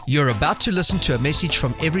You're about to listen to a message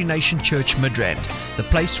from Every Nation Church Midrand, the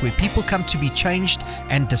place where people come to be changed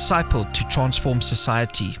and discipled to transform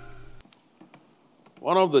society.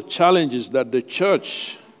 One of the challenges that the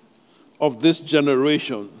church of this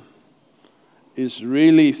generation is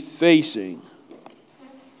really facing,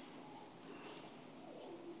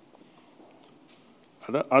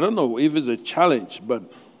 I don't know if it's a challenge, but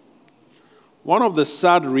one of the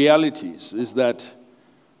sad realities is that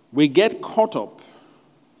we get caught up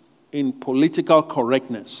in political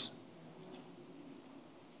correctness.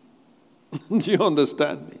 Do you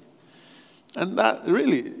understand me? And that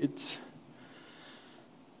really, it's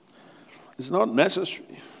not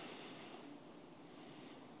necessary.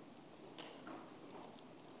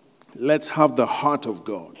 Let's have the heart of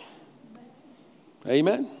God.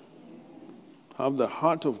 Amen? Have the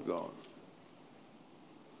heart of God.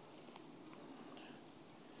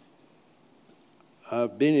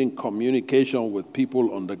 I've been in communication with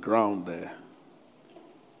people on the ground there.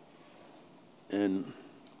 And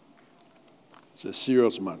it's a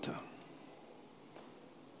serious matter.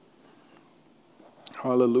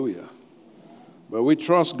 Hallelujah. But we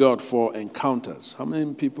trust God for encounters. How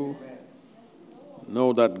many people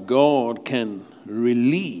know that God can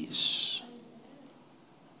release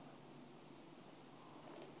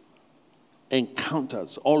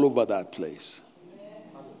encounters all over that place?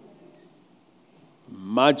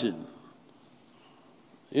 Imagine.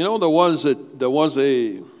 You know, there was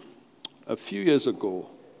a few years ago,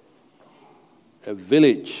 a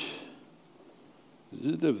village.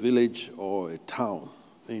 Is it a village or a town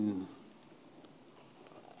in,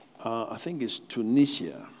 I think it's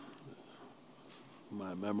Tunisia.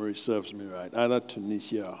 My memory serves me right. Either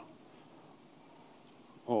Tunisia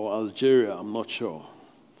or Algeria, I'm not sure.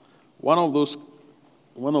 One of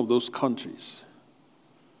those countries.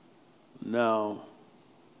 Now,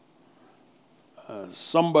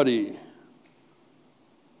 somebody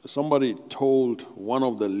told one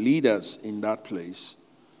of the leaders in that place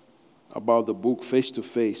about the book Face to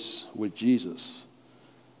Face with Jesus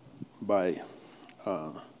by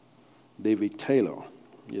David Taylor,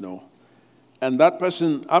 you know. And that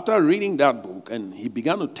person, after reading that book, and he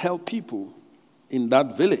began to tell people in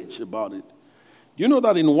that village about it, you know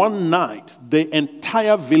that in one night, the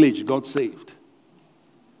entire village got saved.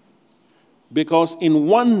 Because in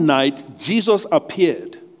one night, Jesus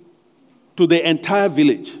appeared to the entire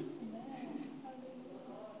village.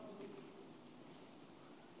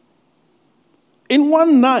 In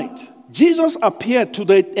one night, Jesus appeared to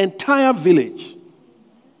the entire village.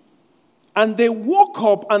 And they woke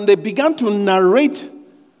up and they began to narrate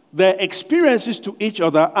their experiences to each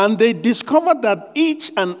other. And they discovered that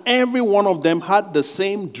each and every one of them had the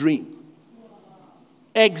same dream.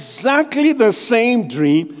 Exactly the same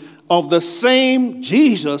dream of the same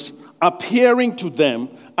Jesus appearing to them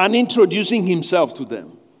and introducing himself to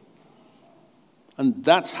them. And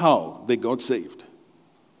that's how they got saved.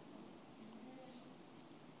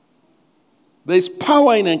 There's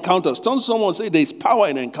power in encounters. Don't someone say there's power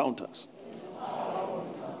in encounters.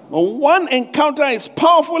 But one encounter is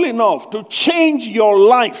powerful enough to change your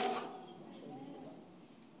life.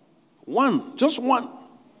 One, just one.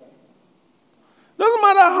 Doesn't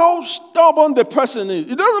matter how stubborn the person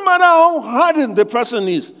is. It doesn't matter how hardened the person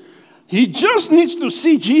is. He just needs to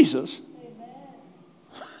see Jesus.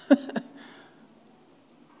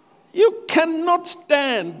 You cannot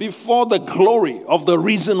stand before the glory of the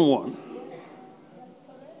risen one.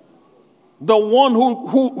 The one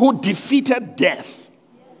who defeated death.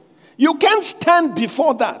 You can't stand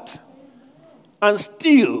before that and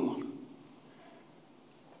still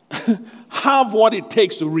have what it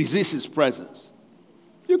takes to resist his presence.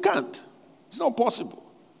 You can't. It's not possible.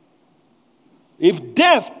 If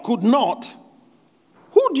death could not,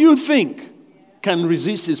 who do you think can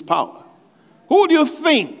resist his power? Who do you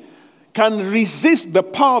think can resist the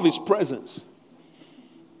power of his presence?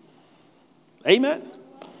 Amen?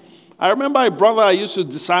 I remember a brother I used to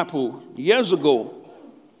disciple years ago.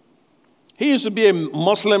 He used to be a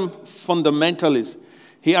Muslim fundamentalist.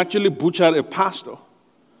 He actually butchered a pastor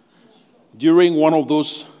during one of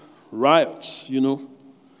those riots,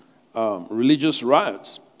 religious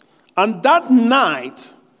riots. And that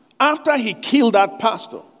night, after he killed that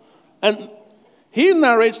pastor, and he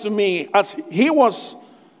narrates to me, as he was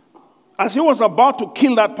about to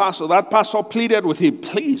kill that pastor pleaded with him,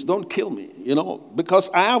 please don't kill me, because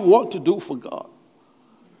I have work to do for God.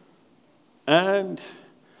 And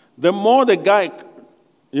the more the guy,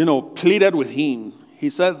 pleaded with him, he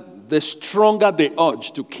said, the stronger the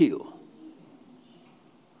urge to kill.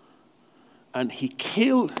 And he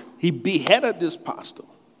beheaded this pastor.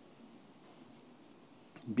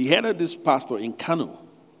 In Kano.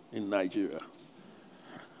 in Nigeria.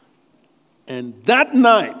 And that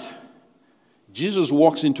night, Jesus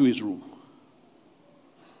walks into his room.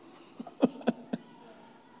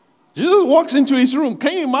 Jesus walks into his room.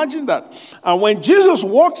 Can you imagine that? And when Jesus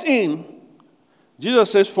walks in,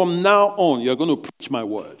 Jesus says, from now on, you're going to preach my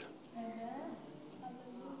word.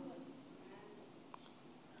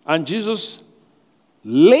 And Jesus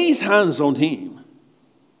lays hands on him,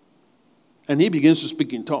 and he begins to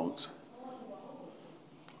speak in tongues.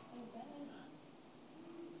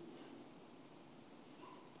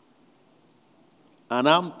 And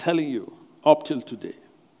I'm telling you, up till today,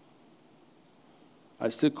 I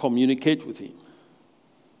still communicate with him.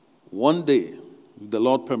 One day, if the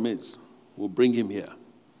Lord permits, we'll bring him here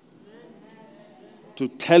to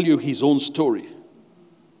tell you his own story.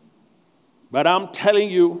 But I'm telling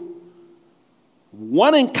you,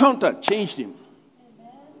 one encounter changed him.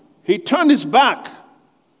 He turned his back,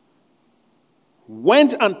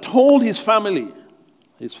 went and told his family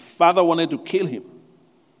his father wanted to kill him.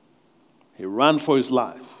 He ran for his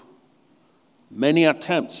life. Many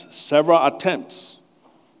attempts, several attempts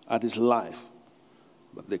at his life,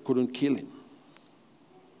 but they couldn't kill him.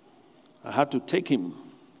 I had to take him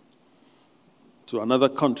to another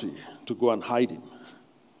country to go and hide him.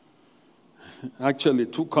 Actually,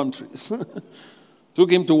 2 countries.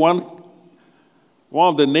 Took him to one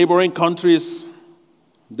of the neighboring countries.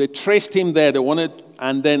 They traced him there. They wanted,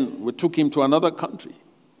 and then we took him to another country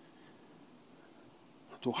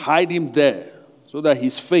to hide him there so that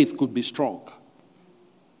his faith could be strong.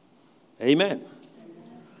 Amen.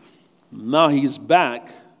 Now he's back.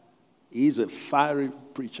 He's a fiery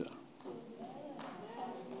preacher.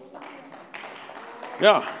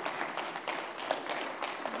 Yeah.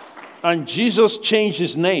 And Jesus changed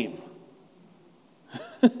his name.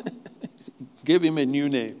 Gave him a new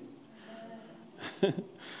name.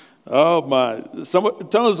 Oh my.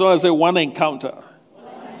 Tell us what I say, one encounter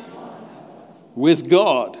with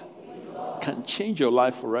God can change your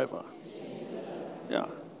life forever. Yeah.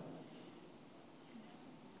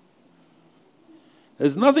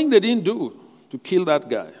 There's nothing they didn't do to kill that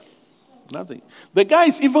guy. Nothing. The guy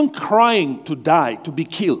is even crying to die, to be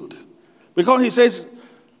killed. Because he says,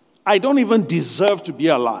 I don't even deserve to be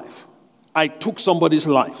alive. I took somebody's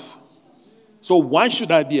life. So why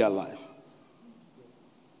should I be alive?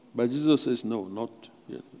 But Jesus says, no, not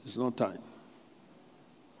yet. It's not time.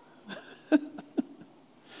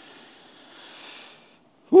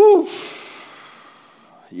 Whew.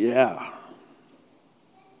 Yeah.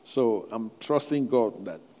 So I'm trusting God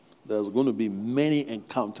that there's going to be many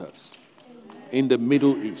encounters in the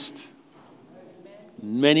Middle East.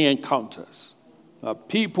 Many encounters.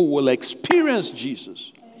 People will experience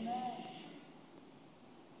Jesus.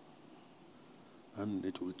 And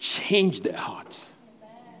it will change their hearts.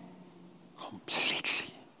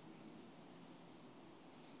 Completely.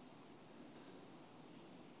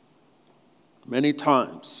 Many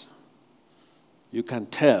times, you can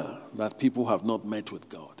tell that people have not met with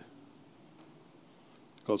God.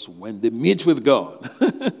 Because when they meet with God,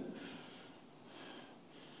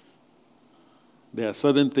 there are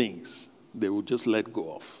certain things they will just let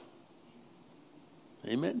go of.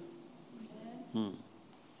 Amen?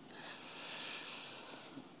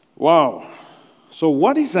 Wow. So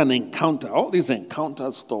what is an encounter? All this encounter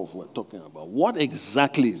stuff we're talking about, what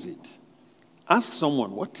exactly is it? Ask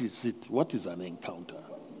someone, what is it? What is an encounter?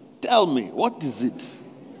 Tell me, what is it?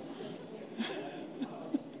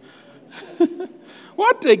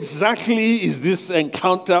 What exactly is this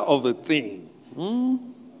encounter of a thing?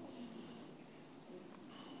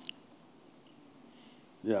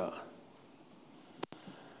 Yeah.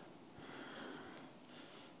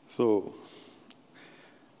 So,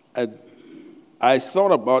 I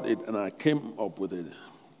thought about it and I came up with a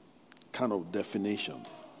kind of definition.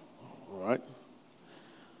 All right?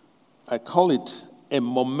 I call it a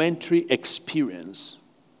momentary experience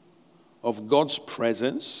of God's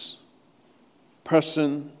presence,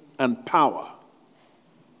 person, and power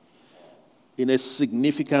in a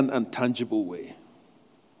significant and tangible way.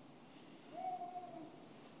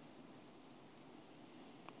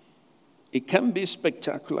 It can be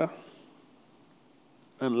spectacular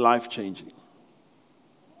and life-changing. It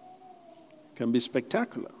can be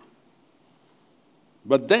spectacular.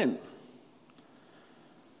 But then,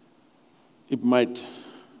 it might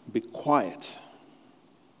be quiet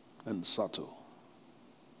and subtle,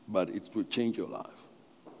 but it will change your life.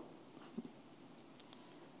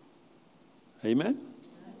 Amen?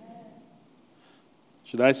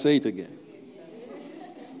 Should I say it again?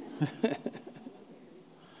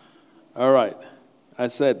 All right. I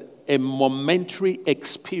said a momentary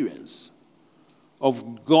experience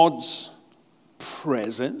of God's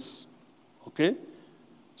presence. Okay?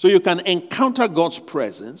 So you can encounter God's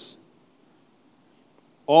presence.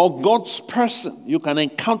 Or God's person. You can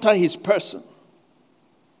encounter his person.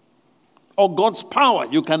 Or God's power.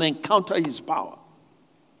 You can encounter his power.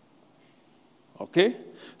 Okay?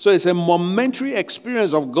 So it's a momentary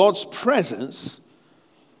experience of God's presence,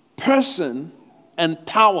 person, and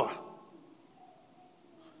power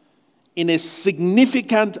in a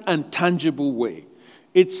significant and tangible way.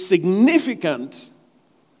 It's significant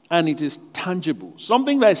and it is tangible.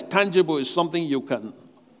 Something that is tangible is something you can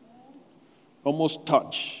almost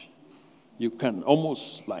touch. You can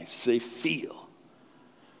almost, like, say, feel.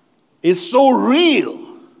 It's so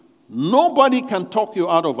real. Nobody can talk you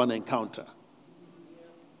out of an encounter.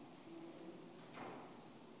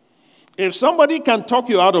 If somebody can talk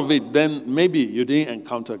you out of it, then maybe you didn't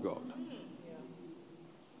encounter God.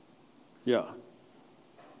 Yeah.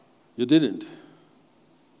 You didn't.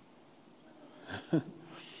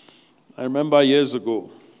 I remember years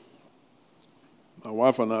ago, my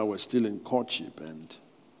wife and I were still in courtship, and,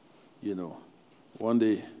 one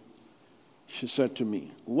day she said to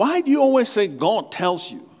me, "Why do you always say God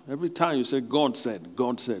tells you? Every time you say God said,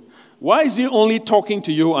 God said. Why is he only talking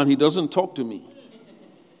to you and he doesn't talk to me?"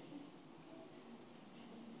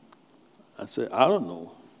 I said, "I don't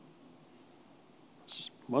know. It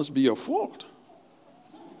must be your fault."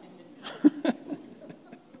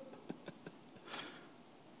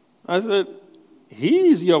 I said, "He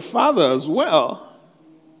is your father as well.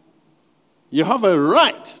 You have a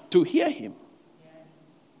right to hear him.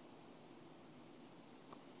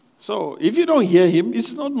 So if you don't hear him,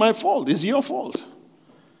 it's not my fault. It's your fault."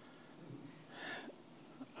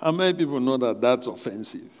 How many people know that that's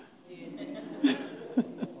offensive?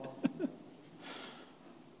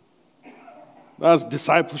 That's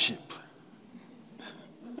discipleship.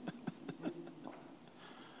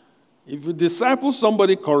 If you disciple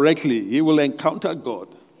somebody correctly, he will encounter God.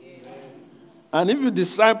 And if you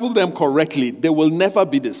disciple them correctly, they will never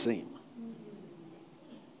be the same.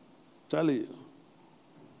 Tell you.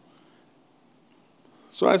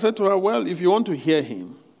 So I said to her, "Well, if you want to hear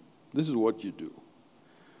him, this is what you do.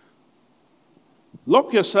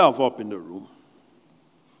 Lock yourself up in the room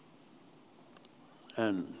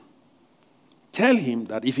and tell him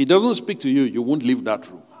that if he doesn't speak to you, you won't leave that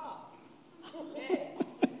room."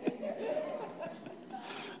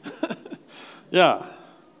 Yeah.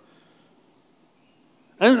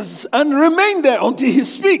 And remain there until he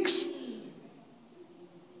speaks.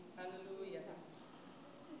 Hallelujah.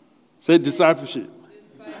 Say discipleship.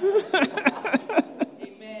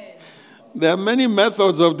 Amen. There are many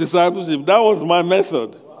methods of discipleship. That was my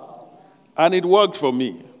method. And it worked for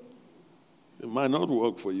me. It might not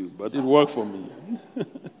work for you, but it worked for me.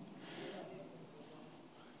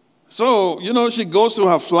 So, she goes to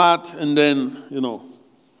her flat, and then,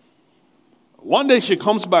 one day she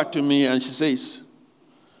comes back to me and she says,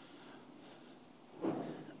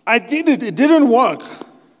 "I did it. It didn't work."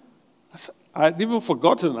 I said, I'd even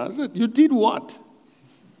forgotten. I said, "You did what?"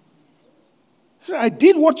 She said, "I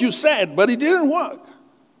did what you said, but it didn't work."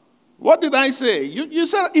 "What did I say?" You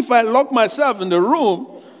said if I lock myself in the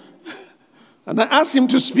room and I ask him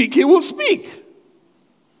to speak, he will speak.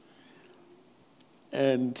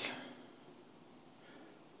 And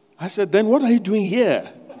I said, "Then what are you doing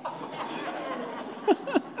here?"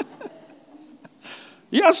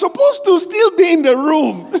 You are supposed to still be in the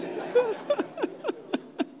room.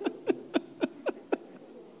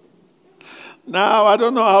 Now, I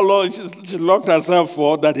don't know how long she locked herself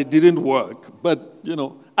for that it didn't work. But,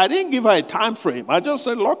 I didn't give her a time frame. I just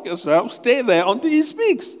said, "Lock yourself, stay there until he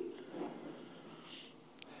speaks."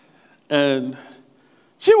 And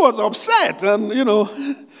she was upset,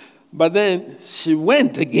 and, but then she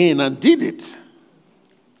went again and did it.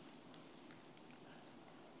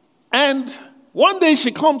 And one day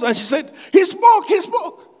she comes and she said, he spoke.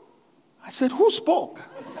 I said, "Who spoke?"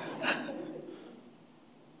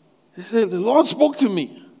 He said, "The Lord spoke to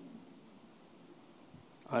me."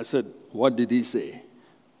 I said, "What did he say?"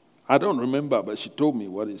 "I don't remember, but she told me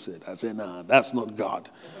what he said." I said, "Nah, that's not God."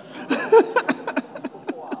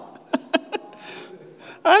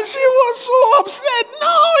 And she was so upset.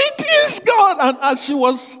 "No, it is God." And as she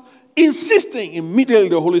was insisting, immediately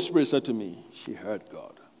the Holy Spirit said to me, she heard God.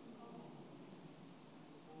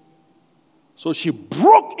 So she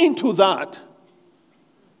broke into that.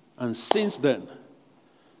 And since then,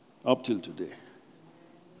 up till today,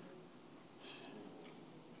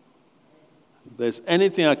 if there's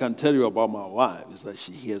anything I can tell you about my wife, is that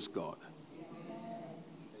she hears God.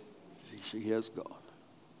 She hears God.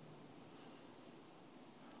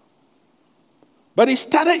 But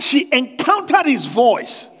she encountered his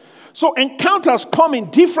voice So encounters come in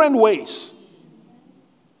different ways.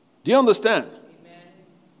 Do you understand?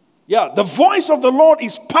 Yeah, the voice of the Lord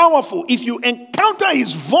is powerful. If you encounter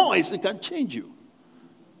his voice, it can change you.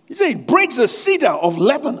 He said it breaks the cedar of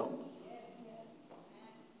Lebanon.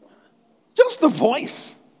 Just the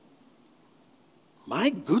voice. My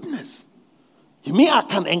goodness. You mean I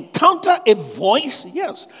can encounter a voice?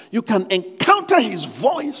 Yes, you can encounter his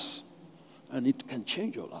voice and it can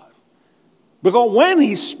change your life. Because when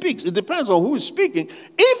he speaks, it depends on who is speaking.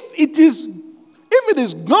 If it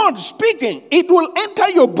is God speaking, it will enter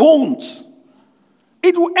your bones.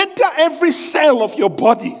 It will enter every cell of your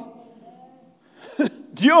body.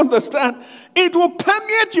 Do you understand? It will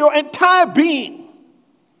permeate your entire being.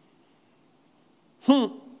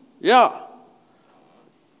 Yeah.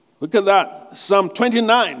 Look at that. Psalm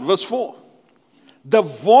 29, verse 4. The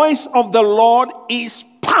voice of the Lord is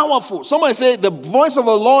powerful. Somebody say, the voice of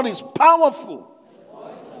the Lord is powerful.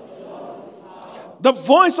 The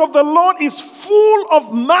voice of the Lord is full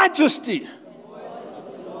of majesty.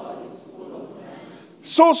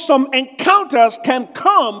 So some encounters can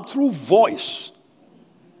come through voice.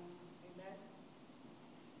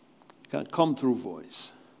 Can come through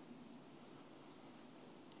voice.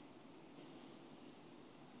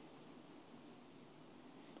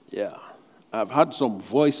 Yeah, I've had some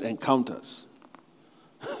voice encounters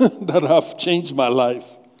that have changed my life.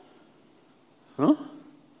 Huh?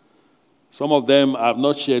 Some of them I've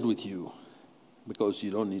not shared with you because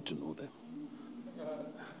you don't need to know them.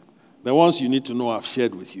 The ones you need to know I've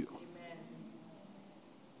shared with you.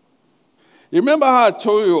 You remember how I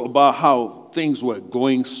told you about how things were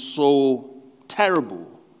going so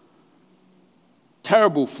terrible?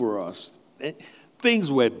 Terrible for us.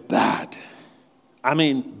 Things were bad. I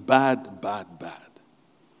mean, bad.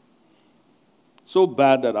 So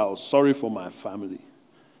bad that I was sorry for my family.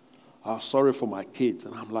 I was sorry for my kids.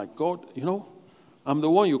 And I'm like, God, I'm the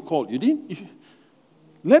one you called.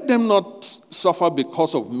 Let them not suffer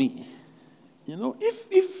because of me.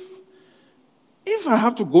 If I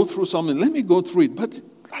have to go through something, let me go through it. But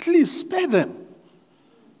at least spare them.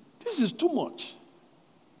 This is too much.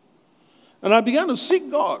 And I began to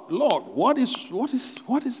seek God. Lord, what is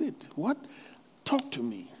it? Talk to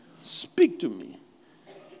me. Speak to me.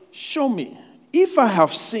 Show me. If I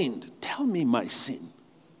have sinned, tell me my sin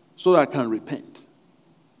so that I can repent.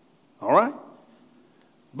 All right?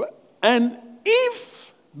 And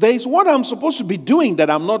if there is what I'm supposed to be doing that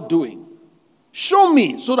I'm not doing, show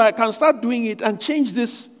me so that I can start doing it and change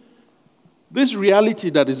this reality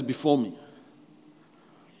that is before me.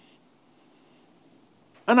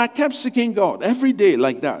 And I kept seeking God every day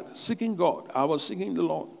like that. Seeking God. I was seeking the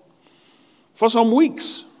Lord for some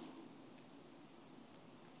weeks.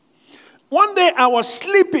 One day I was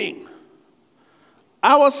sleeping.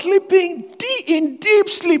 In deep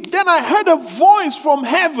sleep. Then I heard a voice from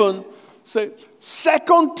heaven say,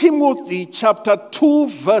 2 Timothy chapter 2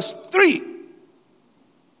 verse 3.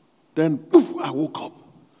 Then I woke up.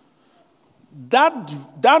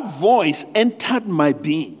 That voice entered my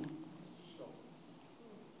being.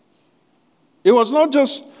 It was not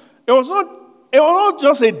just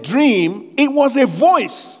a dream, it was a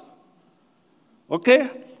voice. Okay?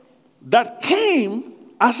 That came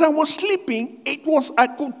as I was sleeping.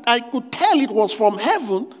 I could tell it was from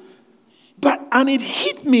heaven, and it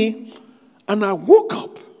hit me, and I woke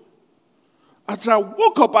up. As I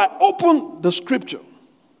woke up, I opened the scripture.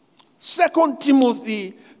 2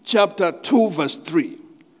 Timothy chapter 2 verse 3.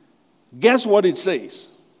 Guess what it says?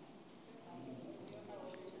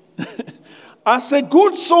 As a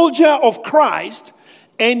good soldier of Christ,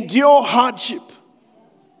 endure hardship.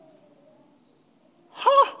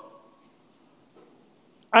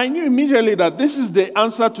 I knew immediately that this is the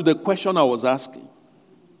answer to the question I was asking.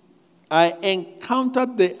 I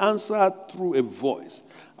encountered the answer through a voice.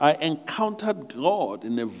 I encountered God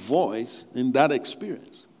in a voice in that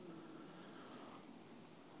experience.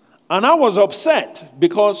 And I was upset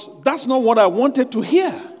because that's not what I wanted to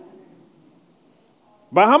hear.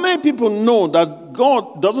 But how many people know that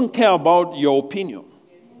God doesn't care about your opinion?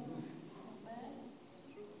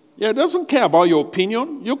 Yeah, he doesn't care about your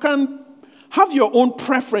opinion. You can have your own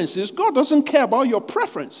preferences. God doesn't care about your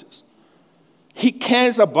preferences. He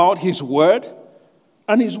cares about his word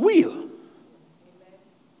and his will.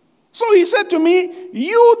 So he said to me,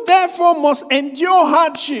 you therefore must endure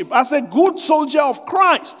hardship as a good soldier of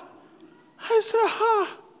Christ. I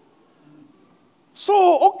said,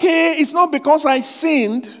 So, okay, it's not because I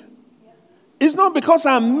sinned. It's not because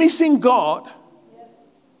I'm missing God.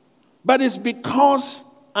 But it's because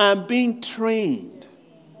I'm being trained.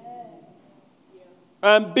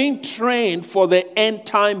 I'm being trained for the end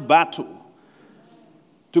time battle.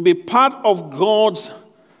 to be part of God's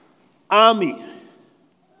army.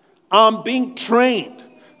 I'm being trained.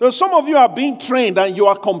 Some of you are being trained and you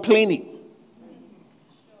are complaining.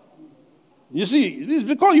 You see, it's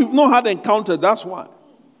because you've not had encounter, that's why.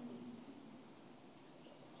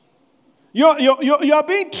 You're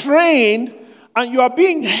being trained and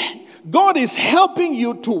God is helping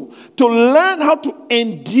you to learn how to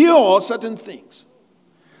endure certain things.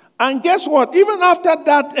 And guess what? Even after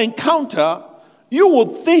that encounter, you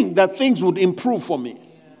would think that things would improve for me.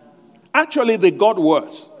 Actually, they got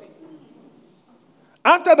worse.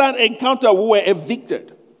 After that encounter, we were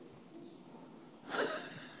evicted.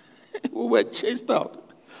 We were chased out.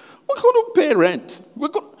 We couldn't pay rent.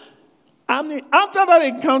 After that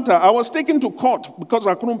encounter, I was taken to court because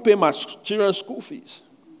I couldn't pay my children's school fees.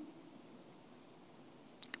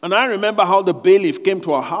 And I remember how the bailiff came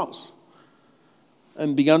to our house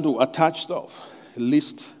and began to attach stuff, a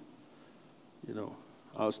list.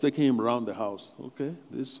 I was taking him around the house. Okay,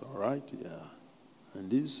 this, all right, yeah. And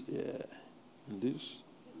this, yeah. And this.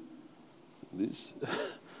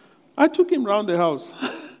 I took him around the house.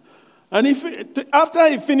 And after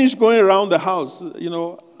he finished going around the house,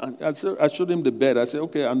 I showed him the bed. I said,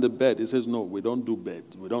 okay, on the bed. He says, no, we don't do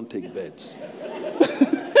beds. We don't take beds.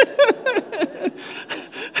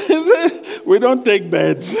 He said, we don't take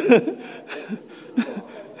beds.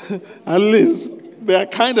 At least they are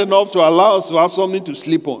kind enough to allow us to have something to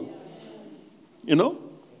sleep on.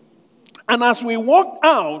 And as we walked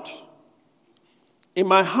out, in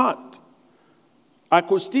my heart, I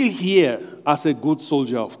could still hear, as a good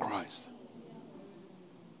soldier of Christ,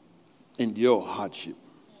 endure hardship.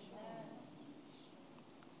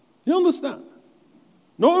 You understand?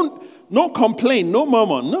 No complaint, no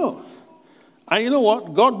murmur, no. And you know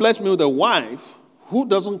what? God blessed me with a wife who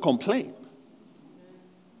doesn't complain.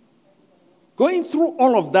 Going through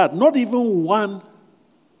all of that, not even one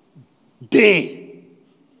day,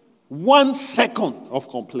 1 second of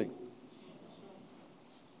complaint.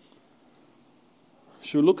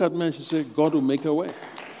 She'll look at me and she'll say, God will make a way.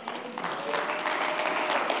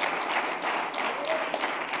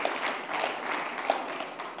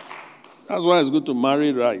 That's why it's good to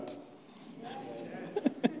marry right.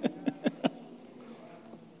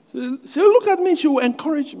 She'll look at me, she will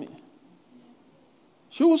encourage me.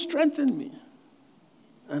 She will strengthen me.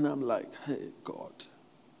 And I'm like, hey, God,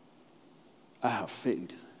 I have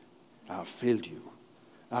failed. I have failed you.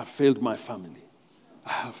 I have failed my family.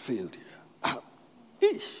 I have failed you.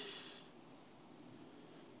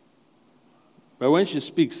 But when she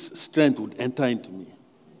speaks, strength would enter into me.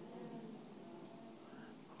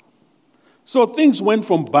 So things went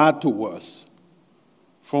from bad to worse,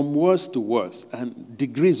 from worse to worse, and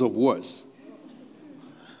degrees of worse.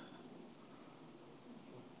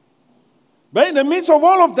 But in the midst of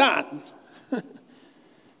all of that,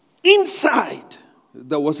 inside,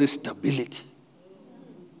 there was a stability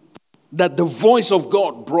that the voice of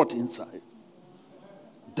God brought inside.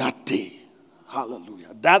 That day,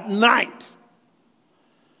 hallelujah, that night.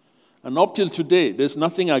 And up till today, there's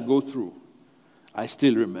nothing I go through I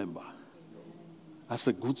still remember. As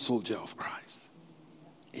a good soldier of Christ,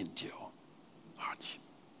 endure hardship.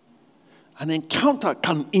 An encounter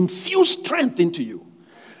can infuse strength into you.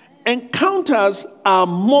 Encounters are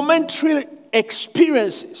momentary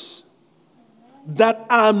experiences that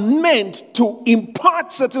are meant to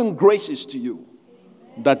impart certain graces to you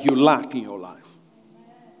that you lack in your life.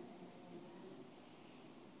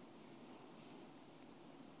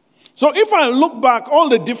 So if I look back, all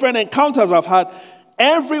the different encounters I've had,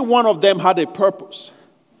 every one of them had a purpose.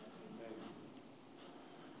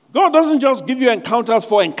 God doesn't just give you encounters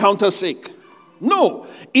for encounter's sake. No,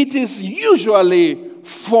 it is usually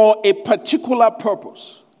for a particular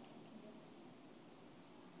purpose.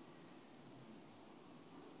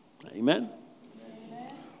 Amen?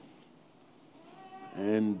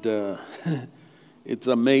 And it's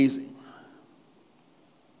amazing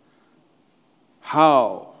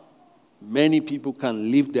how many people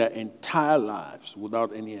can live their entire lives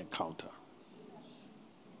without any encounter.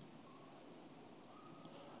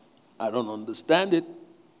 I don't understand it.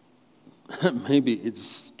 Maybe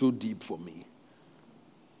it's too deep for me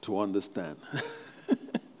to understand.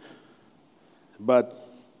 But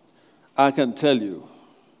I can tell you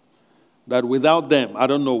that without them, I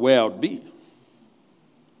don't know where I would be.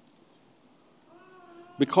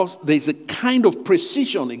 Because there's a kind of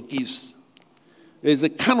precision it gives. There's a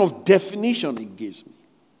kind of definition it gives me.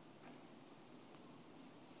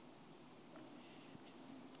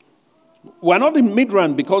 We're not in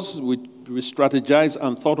Midrand because we strategized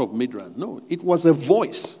and thought of Midrand. No, it was a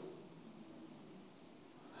voice.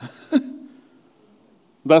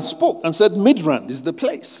 The that spoke and said Midrand is the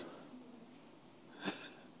place.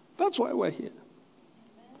 That's why we're here.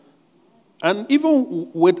 And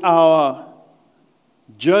even with our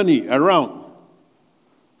journey around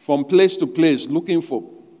from place to place, looking for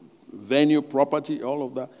venue, property, all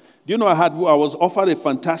of that. Do you know I was offered a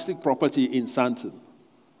fantastic property in Santon?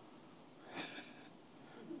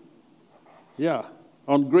 Yeah,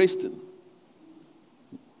 on Greyston.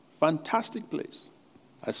 Fantastic place.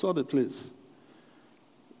 I saw the place.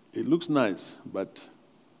 It looks nice, but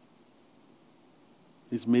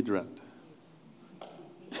it's Midrand.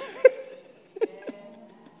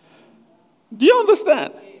 Do you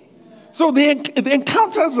understand? So the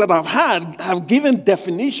encounters that I've had have given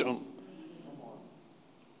definition.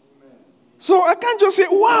 So I can't just say,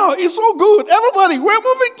 wow, it's so good. Everybody, we're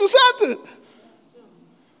moving to Santon.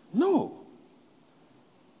 No.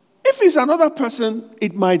 If it's another person,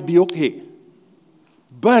 it might be okay.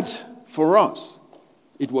 But for us,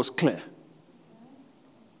 it was clear.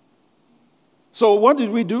 So what did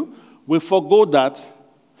we do? We forgo that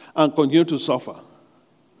and continue to suffer.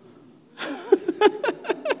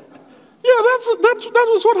 That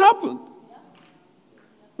was what happened.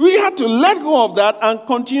 We had to let go of that and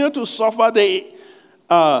continue to suffer the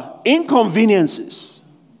inconveniences,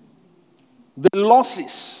 the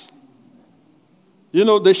losses. You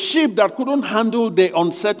know, the ship that couldn't handle the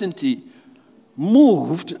uncertainty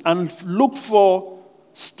moved and looked for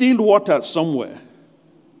still water somewhere.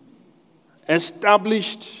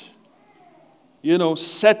 Established,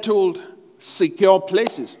 settled, secure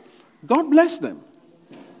places. God bless them.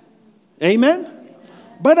 Amen?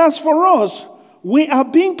 But as for us, we are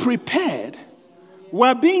being prepared, we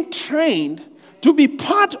are being trained to be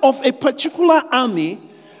part of a particular army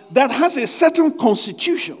that has a certain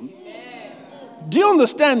constitution. Do you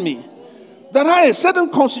understand me? That has a certain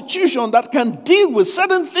constitution that can deal with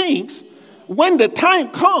certain things when the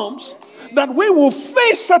time comes, that we will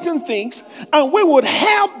face certain things and we would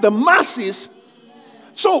help the masses.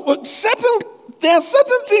 So there are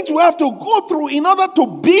certain things we have to go through in order to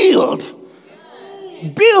build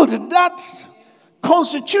that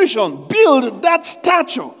constitution, build that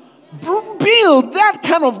stature, build that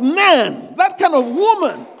kind of man, that kind of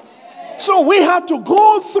woman. So we have to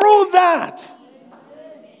go through that.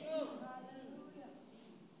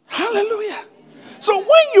 Hallelujah. So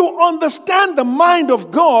when you understand the mind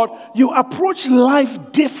of God, you approach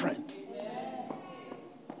life different.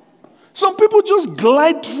 Some people just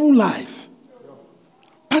glide through life.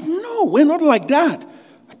 But no, we're not like that.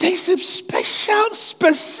 There's a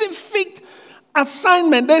specific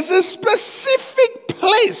assignment. There's a specific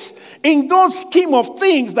place in God's scheme of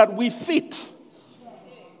things that we fit.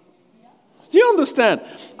 Do you understand?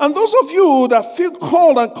 And those of you that feel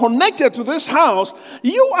called and connected to this house,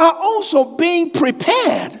 you are also being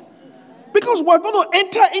prepared. Because we're going to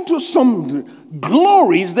enter into some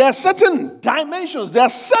glories. There are certain dimensions. There are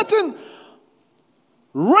certain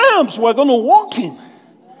realms we're going to walk in.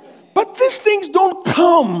 But these things don't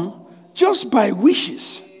come just by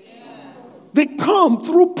wishes. They come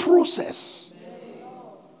through process.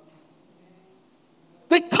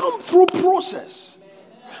 They come through process.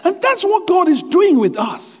 And that's what God is doing with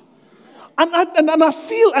us. And I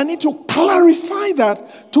feel I need to clarify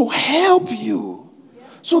that to help you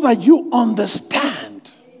so that you understand.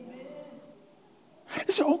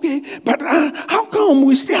 You say, okay, but how come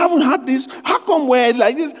we still haven't had this? How come we're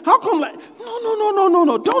like this? How come like...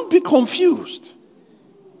 No. Don't be confused.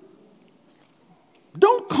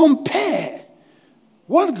 Don't compare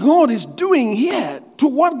what God is doing here to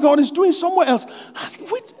what God is doing somewhere else.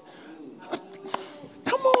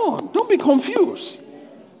 Come on, don't be confused.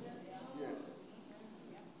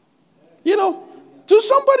 To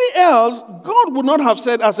somebody else, God would not have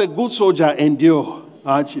said, as a good soldier, endure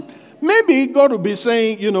hardship. Maybe God would be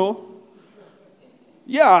saying,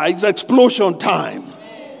 it's explosion time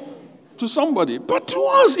to somebody. But to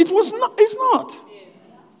us, it's not.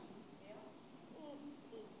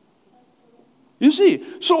 You see,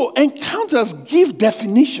 so encounters give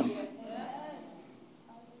definition.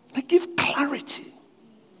 They give clarity.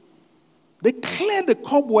 They clear the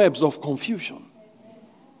cobwebs of confusion.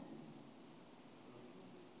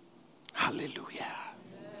 Hallelujah.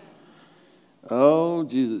 Oh,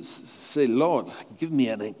 Jesus. Say, Lord, give me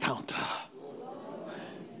an encounter.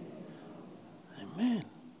 Amen.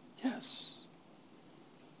 Yes.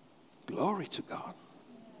 Glory to God.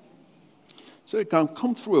 So it can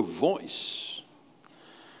come through a voice.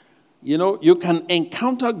 You can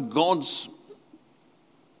encounter God's,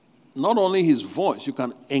 not only his voice, you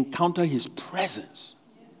can encounter his presence.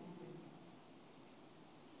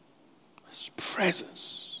 His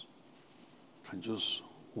presence can just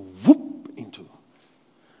whoop into.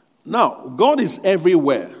 Now, God is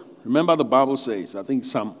everywhere. Remember the Bible says, I think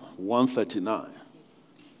Psalm 139.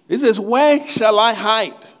 It says, where shall I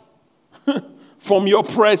hide from your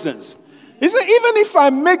presence? He said, even if I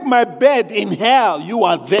make my bed in hell, you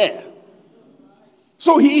are there.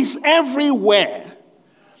 So he is everywhere.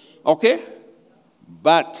 Okay?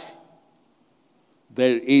 But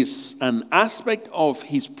there is an aspect of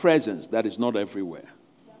his presence that is not everywhere.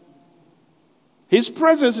 His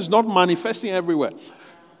presence is not manifesting everywhere.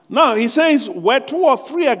 Now, he says, where 2 or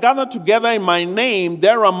 3 are gathered together in my name,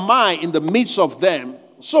 there am I in the midst of them.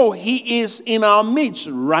 So he is in our midst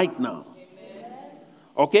right now.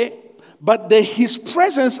 Okay? But his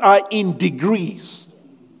presence are in degrees.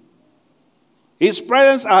 His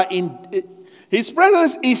presence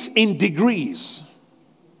is in degrees.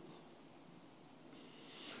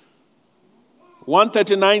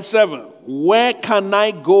 139:7. Where can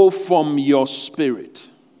I go from your spirit?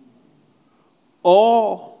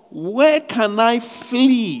 Or where can I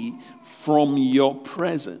flee from your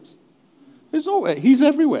presence? There's nowhere. He's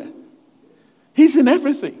everywhere. He's in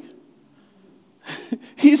everything.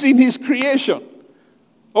 He's in his creation.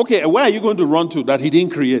 Okay, where are you going to run to that he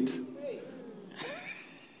didn't create?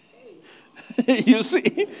 You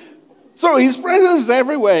see? So his presence is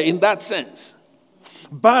everywhere in that sense.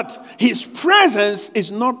 But his presence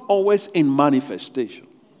is not always in manifestation.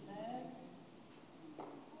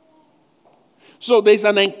 So there's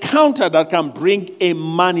an encounter that can bring a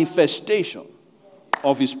manifestation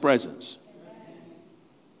of his presence.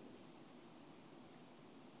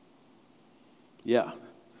 Yeah.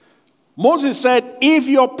 Moses said, if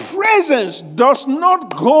your presence does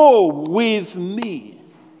not go with me,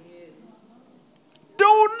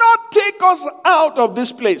 do not take us out of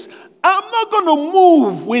this place. I'm not going to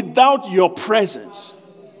move without your presence.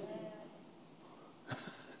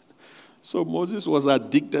 So Moses was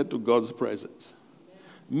addicted to God's presence.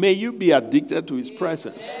 May you be addicted to his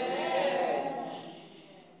presence.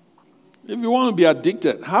 If you want to be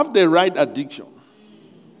addicted, have the right addiction.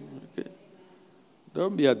 Okay?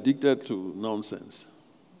 Don't be addicted to nonsense.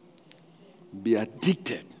 Be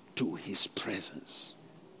addicted to his presence.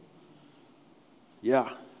 Yeah.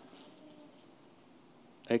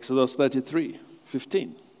 Exodus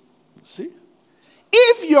 33:15. See?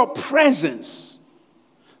 If your presence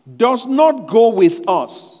does not go with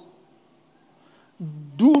us,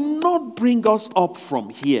 do not bring us up from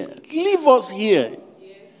here. Leave us here.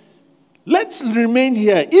 Yes. Let's remain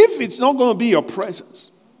here if it's not going to be your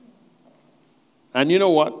presence. And you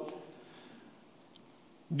know what?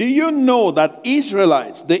 Do you know that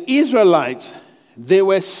the Israelites, they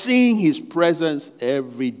were seeing his presence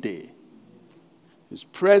every day. His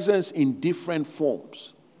presence in different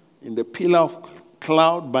forms. In the pillar of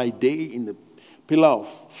cloud by day, in the pillar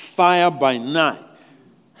of fire by night.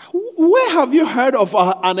 Where have you heard of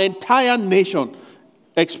an entire nation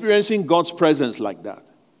experiencing God's presence like that?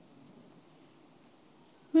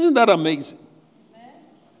 Isn't that amazing?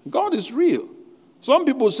 God is real. Some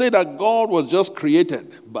people say that God was just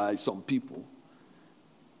created by some people,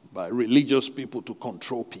 by religious people to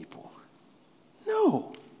control people.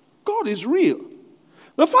 No, God is real.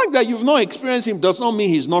 The fact that you've not experienced him does not mean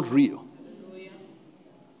he's not real.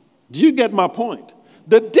 Do you get my point?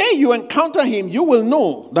 The day you encounter him, you will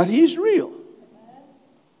know that he is real.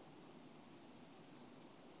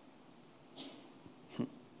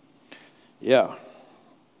 Yeah.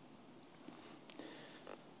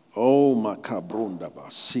 Oh, makabrundaba,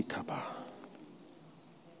 sikaba.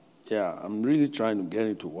 Yeah, I'm really trying to get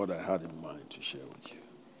into what I had in mind to share with you.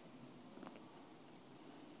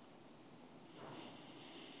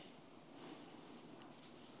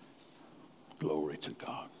 Glory to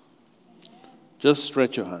God. Just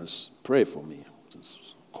stretch your hands. Pray for me.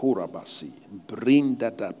 Korabasi.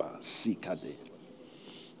 Brindadaba sikade.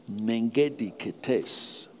 Mengedi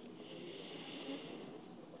ketes.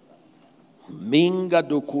 Minga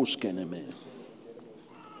dokus keneme.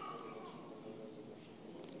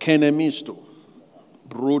 Kenemisto.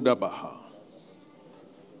 Brodabaha.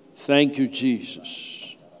 Thank you,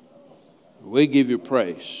 Jesus. We give you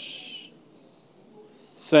praise.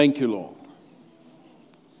 Thank you, Lord.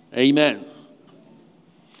 Amen.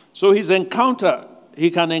 So he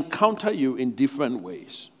can encounter you in different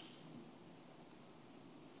ways.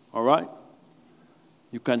 All right?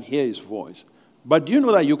 You can hear his voice. But do you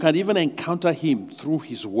know that you can even encounter him through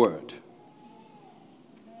his word?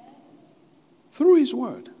 Through his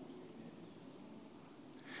word.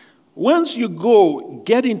 Once you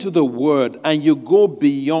get into the word and you go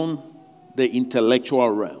beyond the intellectual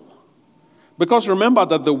realm. Because remember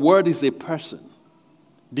that the word is a person.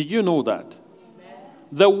 Did you know that?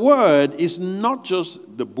 The word is not just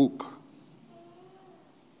the book.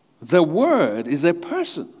 The Word is a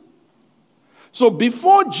person. So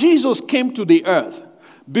before Jesus came to the earth,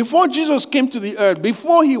 before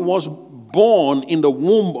he was born in the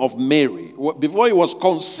womb of Mary, before he was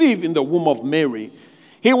conceived in the womb of Mary,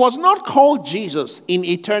 he was not called Jesus in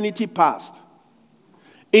eternity past.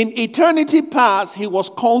 In eternity past, he was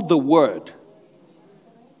called the Word.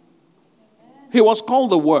 He was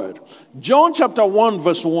called the Word. John chapter 1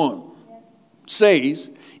 verse 1 says,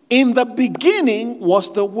 "In the beginning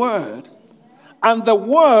was the Word, and the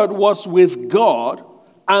Word was with God,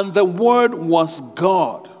 and the Word was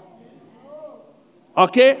God."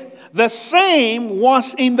 Okay? The same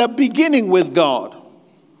was in the beginning with God.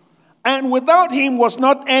 And without him was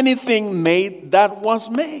not anything made that was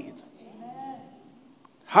made.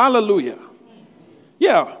 Hallelujah.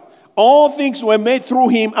 Yeah. All things were made through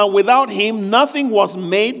him, and without him nothing was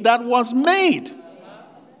made that was made.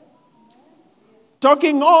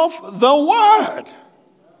 Talking of the Word.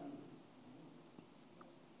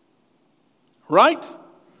 Right?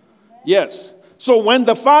 Yes. So when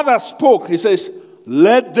the Father spoke, he says,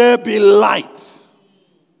 "Let there be light."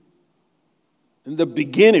 In the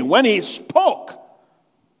beginning, when he spoke,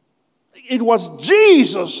 it was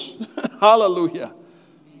Jesus, hallelujah,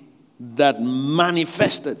 that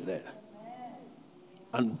manifested there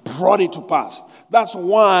and brought it to pass. That's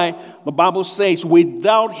why the Bible says,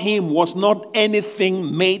 without him was not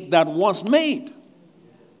anything made that was made.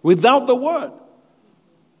 Without the Word.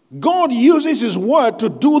 God uses his Word to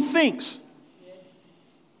do things.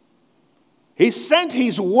 He sent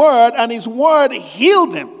his Word, and his Word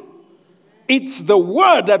healed them. It's the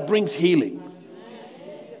Word that brings healing.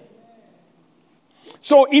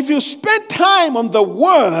 So if you spend time on the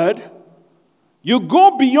Word, you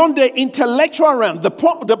go beyond the intellectual realm.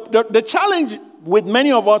 The challenge with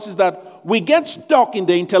many of us is that we get stuck in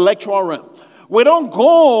the intellectual realm. We don't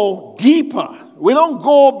go deeper. We don't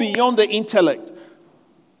go beyond the intellect.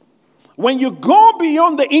 When you go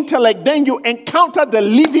beyond the intellect, then you encounter the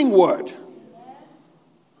living Word.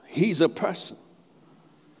 He's a person.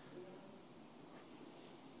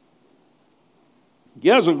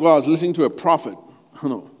 Years ago, I was listening to a prophet.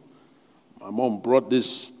 My mom brought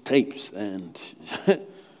these tapes, and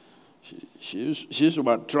she used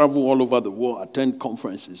to travel all over the world, attend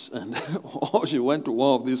conferences. And she went to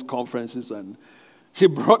one of these conferences, and she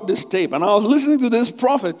brought this tape. And I was listening to this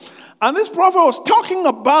prophet, and this prophet was talking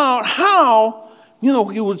about how,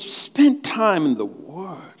 he would spend time in the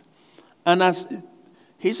Word. And as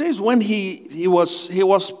he says, when he was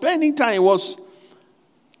spending time, he was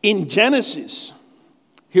in Genesis.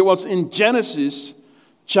 He was in Genesis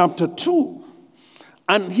chapter 2.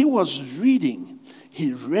 And he was reading.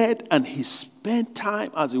 He read and he spent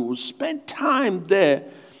time. As he would spend time there,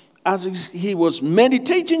 as he was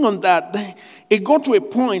meditating on that, it got to a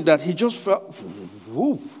point that he just felt,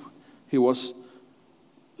 whoo, he was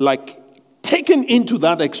like taken into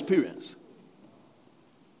that experience.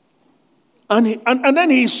 And then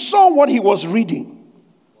he saw what he was reading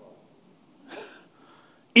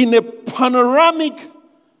in a panoramic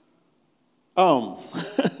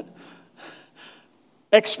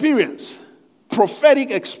experience,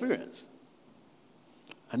 prophetic experience.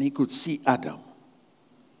 And he could see Adam.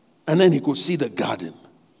 And then he could see the garden.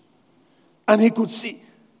 And he could see,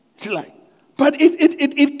 but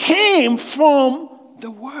it came from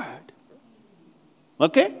the Word.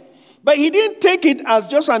 Okay? But he didn't take it as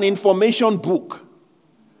just an information book.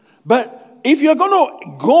 But if you're going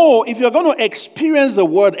to experience the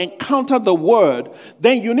Word, encounter the Word,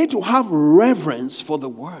 then you need to have reverence for the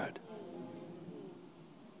Word.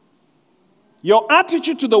 Your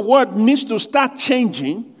attitude to the Word needs to start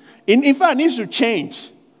changing. In fact, it needs to change.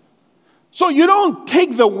 So you don't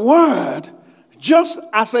take the Word just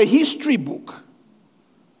as a history book.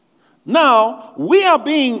 Now, we are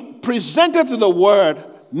being presented to the Word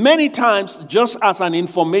many times just as an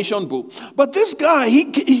information book. But this guy,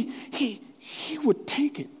 he would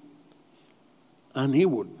take it and he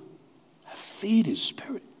would feed his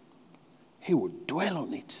spirit. He would dwell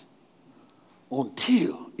on it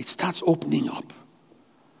until it starts opening up.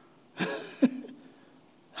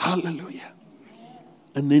 Hallelujah.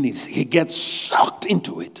 And then he gets sucked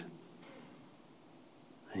into it.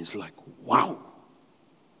 And he's like, wow,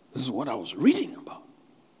 this is what I was reading about.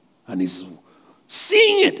 And he's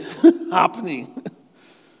seeing it happening.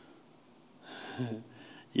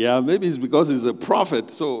 Yeah, maybe it's because he's a prophet.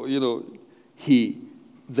 So,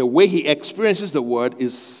 the way he experiences the Word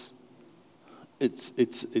is, it's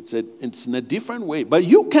in a different way. But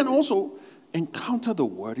you can also encounter the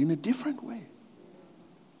Word in a different way.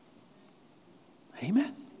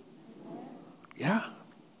 Amen. Yeah.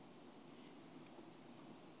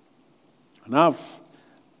 And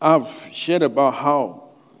I've shared about how,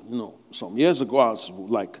 some years ago I was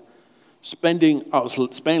spending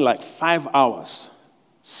like 5 hours,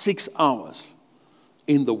 6 hours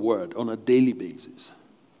in the Word on a daily basis.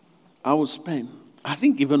 I would spend, I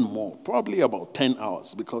think even more, probably about 10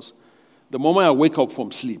 hours, because the moment I wake up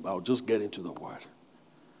from sleep, I'll just get into the Word.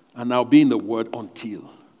 And I'll be in the Word until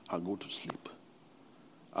I go to sleep.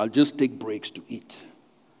 I'll just take breaks to eat,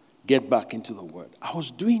 get back into the Word. I was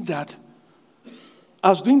doing that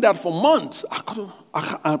for months.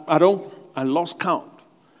 I lost count.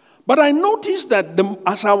 But I noticed that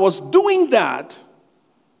as I was doing that,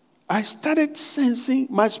 I started sensing,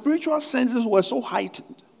 my spiritual senses were so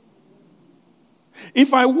heightened.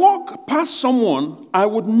 If I walk past someone, I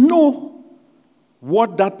would know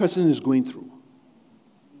what that person is going through.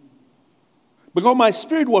 Because my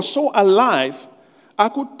spirit was so alive, I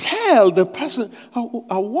could tell the person. I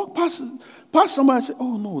walk past somebody and say,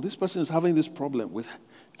 oh no, this person is having this problem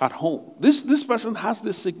at home. This person has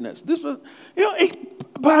this sickness. But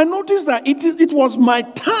I noticed that it was my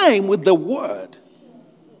time with the Word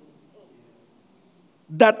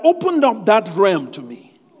that opened up that realm to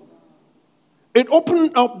me. It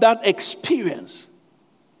opened up that experience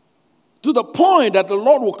to the point that the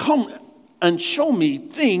Lord will come and show me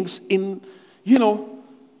things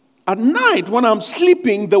at night when I'm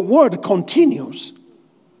sleeping, the Word continues.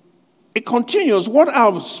 It continues. What I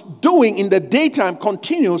was doing in the daytime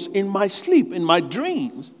continues in my sleep, in my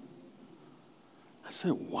dreams. I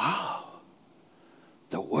said, wow,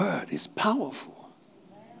 the Word is powerful.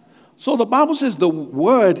 So the Bible says the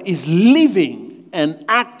Word is living and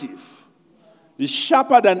active. It's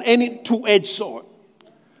sharper than any two-edged sword,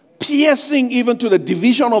 piercing even to the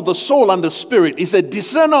division of the soul and the spirit. It's a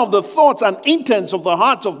discerner of the thoughts and intents of the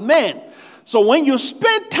hearts of men. So when you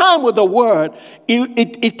spend time with the Word, you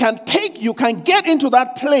can get into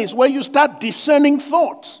that place where you start discerning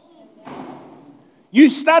thoughts. You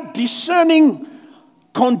start discerning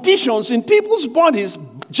conditions in people's bodies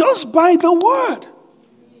just by the Word.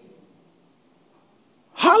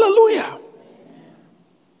 Hallelujah.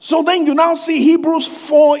 So then you now see Hebrews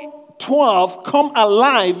 4:12 come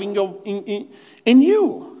alive in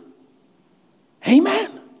you. Amen.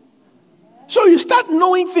 So you start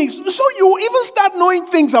knowing things. So you even start knowing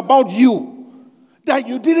things about you that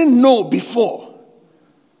you didn't know before.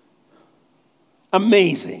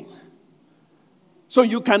 Amazing. So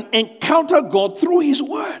you can encounter God through His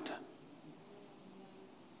Word.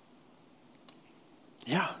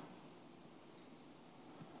 Yeah.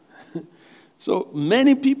 So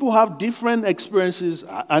many people have different experiences.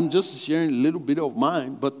 I'm just sharing a little bit of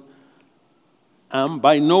mine, but I'm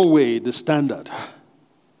by no way the standard.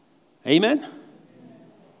 Amen?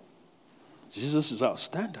 Jesus is our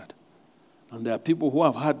standard. And there are people who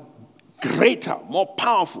have had greater, more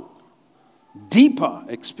powerful, deeper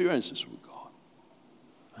experiences with God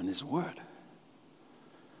and His Word.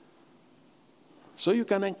 So you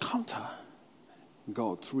can encounter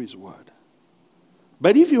God through His Word.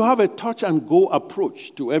 But if you have a touch-and-go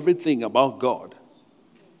approach to everything about God,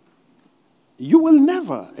 you will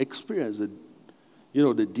never experience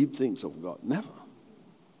the deep things of God. Never.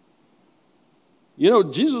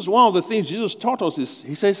 Jesus, one of the things Jesus taught us is,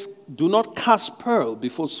 He says, do not cast pearl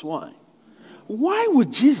before swine. Why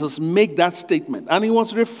would Jesus make that statement? And He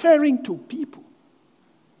was referring to people.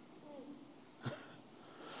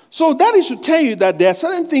 So that is to tell you that there are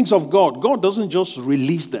certain things of God. God doesn't just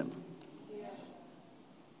release them.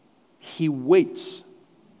 He waits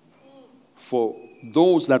for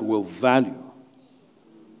those that will value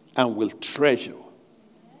and will treasure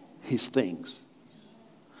His things.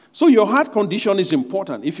 So your heart condition is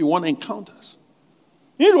important if you want encounters.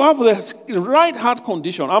 You need to have the right heart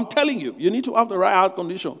condition. I'm telling you, you need to have the right heart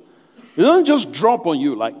condition. It doesn't just drop on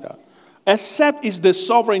you like that. Except it's the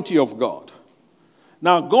sovereignty of God.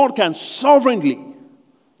 Now, God can sovereignly,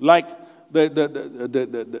 like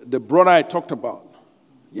the brother I talked about.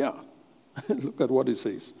 Yeah. Look at what it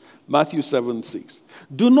says. Matthew 7:6.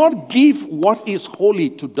 Do not give what is holy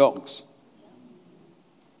to dogs.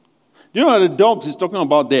 You know, the dogs he's talking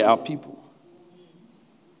about there are people.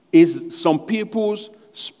 It's some people's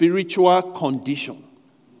spiritual condition.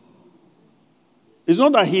 It's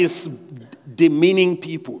not that he is demeaning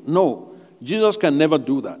people. No, Jesus can never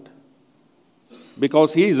do that.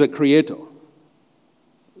 Because he is a creator.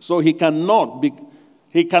 So he cannot be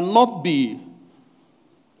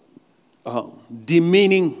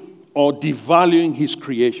demeaning or devaluing his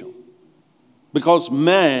creation. Because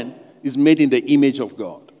man is made in the image of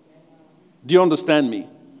God. Do you understand me?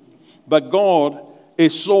 But God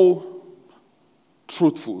is so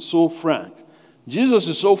truthful, so frank. Jesus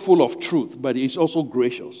is so full of truth, but he's also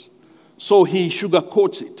gracious. So he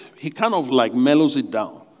sugarcoats it. He kind of like mellows it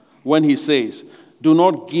down when he says, do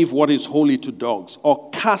not give what is holy to dogs,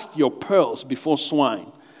 or cast your pearls before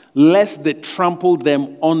swine, lest they trample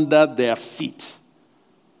them under their feet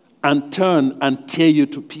and turn and tear you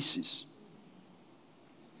to pieces.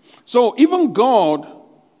 So even God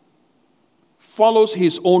follows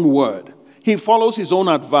his own word. He follows his own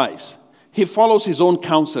advice. He follows his own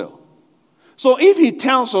counsel. So if he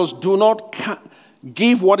tells us, do not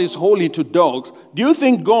give what is holy to dogs, do you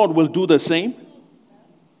think God will do the same?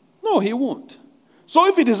 No, he won't. So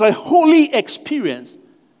if it is a holy experience,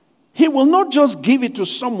 he will not just give it to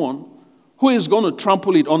someone who is going to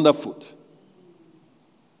trample it underfoot.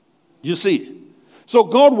 You see? So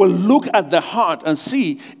God will look at the heart and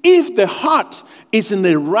see if the heart is in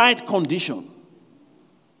the right condition.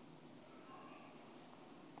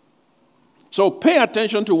 So pay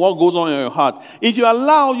attention to what goes on in your heart. If you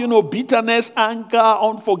allow, bitterness, anger,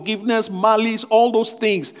 unforgiveness, malice, all those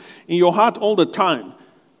things in your heart all the time,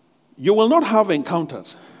 you will not have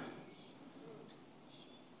encounters.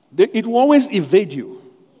 It will always evade you.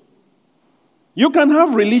 You can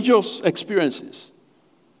have religious experiences,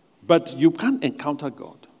 but you can't encounter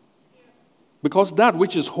God. Because that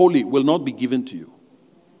which is holy will not be given to you.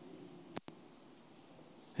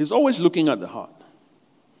 He's always looking at the heart.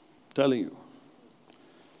 I'm telling you.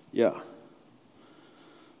 Yeah.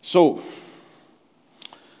 So,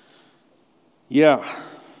 yeah.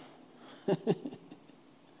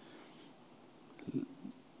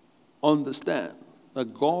 Understand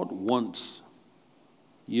that God wants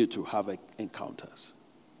you to have encounters.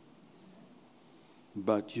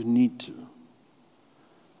 But you need to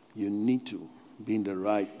be in the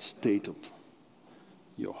right state of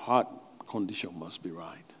your heart condition must be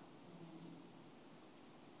right.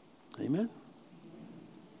 Amen?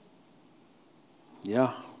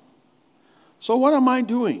 Yeah. So what am I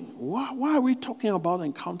doing? Why are we talking about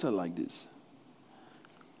encounter like this?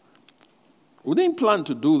 We didn't plan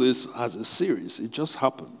to do this as a series. It just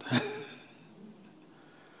happened.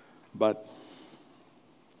 But,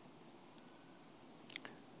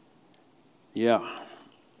 yeah,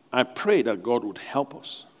 I pray that God would help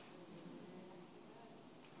us.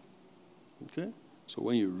 Okay? So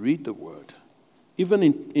when you read the word, even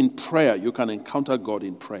in prayer, you can encounter God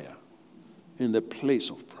in prayer. In the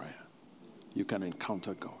place of prayer, you can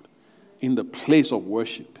encounter God. In the place of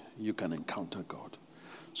worship, you can encounter God.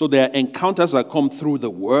 So there are encounters that come through the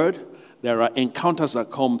word. There are encounters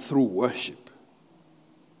that come through worship.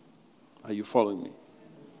 Are you following me?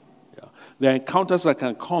 Yeah. There are encounters that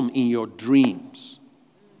can come in your dreams.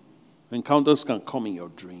 Encounters can come in your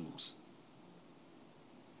dreams.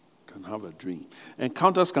 You can have a dream.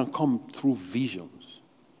 Encounters can come through visions.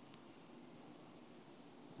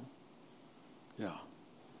 Yeah.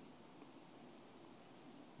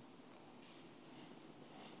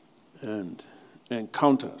 And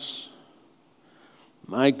encounters.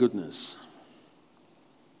 My goodness.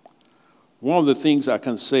 One of the things I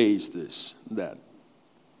can say is this, that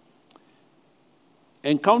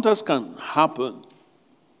encounters can happen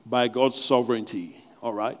by God's sovereignty,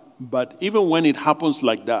 all right? But even when it happens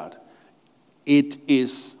like that,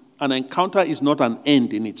 an encounter is not an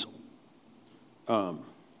end in its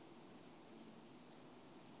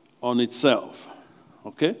on itself,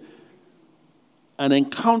 okay? An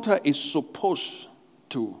encounter is supposed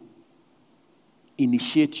to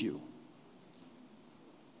initiate you,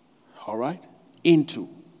 all right, into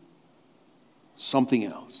something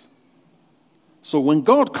else. So when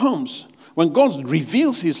God comes, when God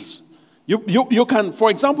reveals you can,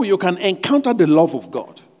 for example, you can encounter the love of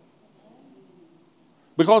God.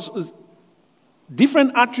 Because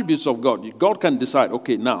different attributes of God, God can decide,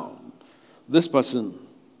 okay, now, this person,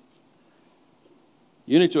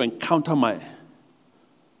 you need to encounter my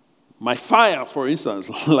fire, for instance.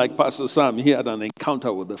 Like Pastor Sam, he had an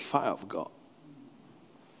encounter with the fire of God.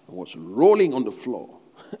 It was rolling on the floor.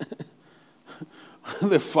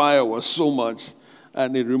 The fire was so much,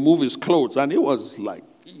 and he removed his clothes, and it was like,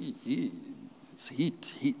 it's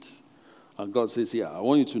heat. And God says, yeah, I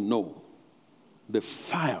want you to know the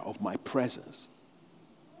fire of my presence.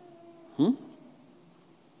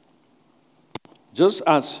 Just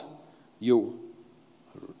as you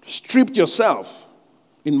stripped yourself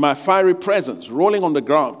in my fiery presence, rolling on the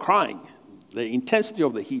ground, crying, the intensity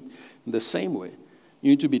of the heat, in the same way,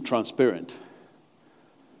 you need to be transparent.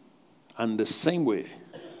 And the same way,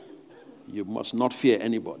 you must not fear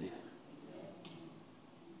anybody.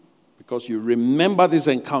 Because you remember this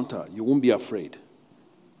encounter, you won't be afraid.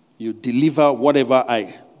 You deliver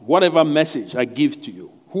whatever message I give to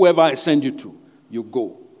you, whoever I send you to, you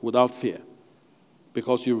go without fear.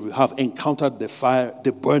 because you have encountered the fire,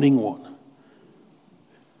 the burning one.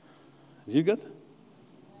 You get?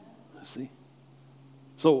 See?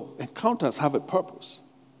 So encounters have a purpose.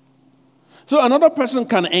 So another person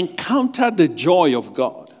can encounter the joy of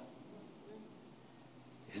God.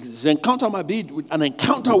 His encounter might be an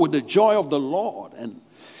encounter with the joy of the Lord, and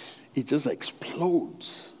it just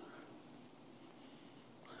explodes.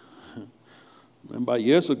 Remember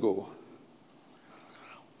years ago,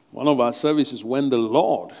 one of our services, when the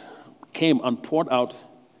Lord came and poured out,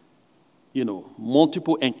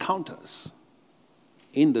 multiple encounters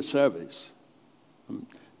in the service,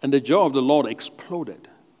 and the joy of the Lord exploded.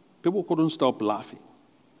 People couldn't stop laughing.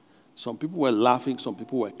 Some people were laughing, some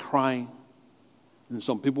people were crying, and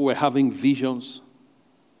some people were having visions.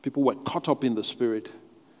 People were caught up in the Spirit,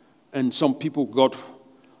 and some people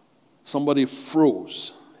somebody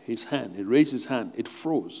froze his hand. He raised his hand, it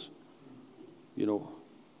froze. For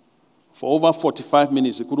over 45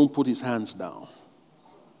 minutes, he couldn't put his hands down.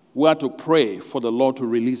 We had to pray for the Lord to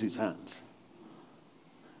release his hands.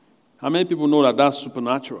 How many people know that that's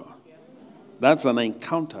supernatural? That's an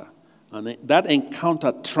encounter. And that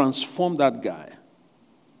encounter transformed that guy.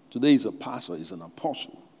 Today he's a pastor, he's an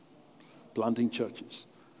apostle, planting churches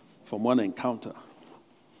from one encounter.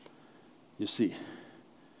 You see,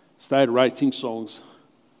 started writing songs,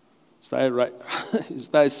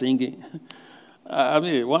 started singing.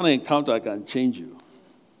 One encounter can change you.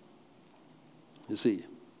 You see.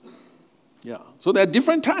 Yeah. So there are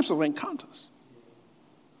different types of encounters.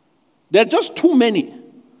 There are just too many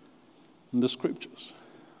in the scriptures.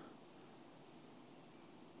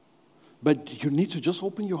 But you need to just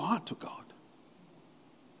open your heart to God.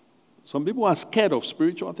 Some people are scared of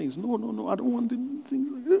spiritual things. No, I don't want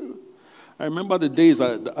things like that. I remember the days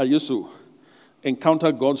I used to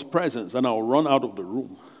encounter God's presence and I'll run out of the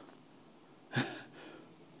room.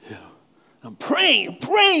 I'm praying.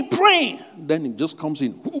 Then it just comes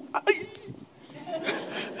in.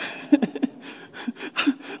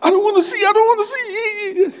 I don't want to see.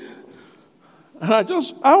 And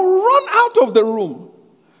I'll run out of the room.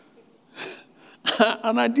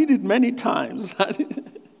 And I did it many times.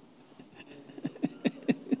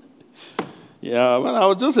 Yeah, when I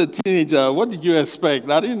was just a teenager, what did you expect?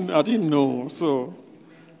 I didn't know. So,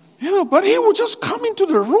 but he would just come into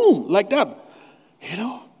the room like that,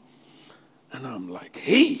 And I'm like,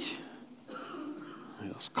 hey,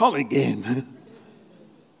 just come again.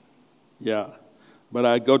 Yeah, but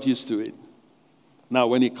I got used to it. Now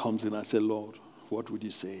when he comes in, I say, Lord, what would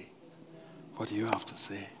you say? What do you have to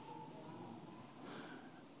say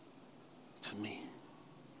to me?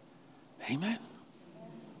 Amen?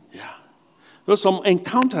 Yeah. So some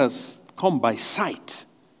encounters come by sight.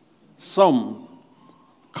 Some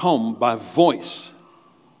come by voice.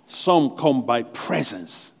 Some come by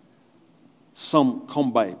presence. Some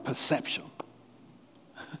come by perception.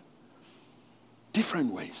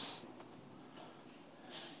 Different ways.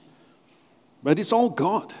 But it's all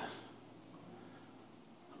God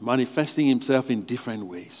manifesting himself in different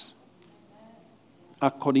ways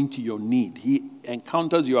according to your need. He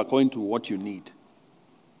encounters you according to what you need.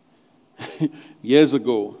 Years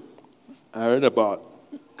ago, I read about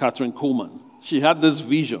Catherine Kuhlman. She had this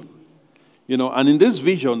vision, and in this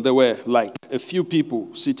vision, there were like a few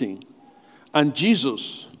people sitting. And she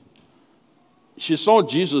saw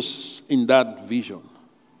Jesus in that vision.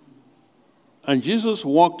 And Jesus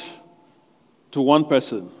walked to one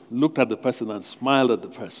person, looked at the person and smiled at the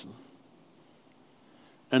person.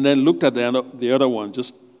 And then looked at the other one,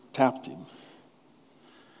 just tapped him.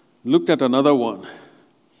 Looked at another one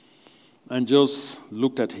and just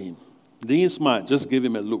looked at him. Didn't smile, just gave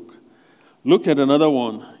him a look. Looked at another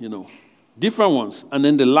one, different ones. And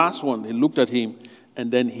then the last one, he looked at him and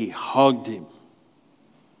then he hugged him.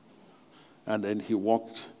 And then he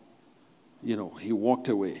walked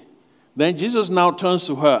away. Then Jesus now turns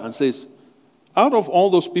to her and says, out of all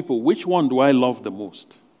those people, which one do I love the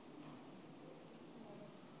most?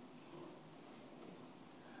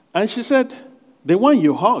 And she said, the one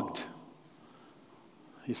you hugged.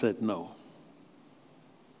 He said, no.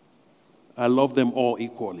 I love them all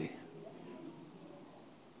equally.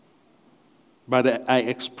 But I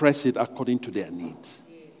express it according to their needs.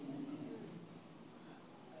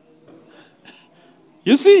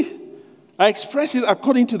 You see, I express it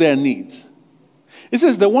according to their needs. It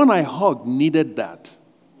says the one I hugged needed that.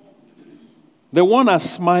 The one I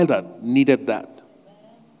smiled at needed that.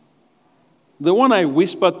 The one I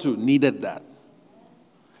whispered to needed that.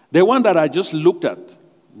 The one that I just looked at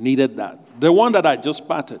needed that. The one that I just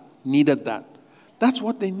patted needed that. That's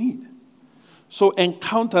what they need. So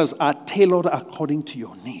encounters are tailored according to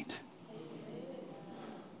your need.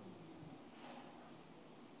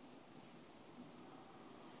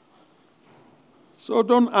 So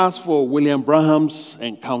don't ask for William Branham's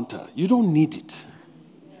encounter. You don't need it.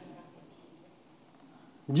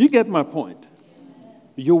 Do you get my point?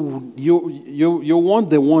 You want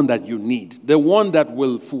the one that you need, the one that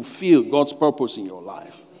will fulfill God's purpose in your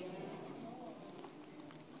life.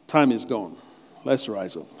 Time is gone. Let's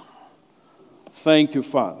rise up. Thank you,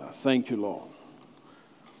 Father. Thank you, Lord.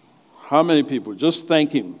 How many people just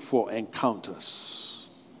thank Him for encounters?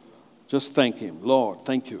 Just thank Him. Lord,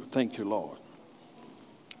 thank you. Thank you, Lord.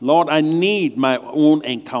 Lord, I need my own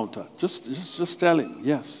encounter. Just tell Him,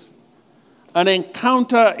 yes. An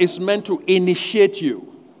encounter is meant to initiate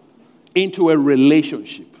you into a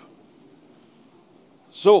relationship.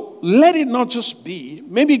 So let it not just be,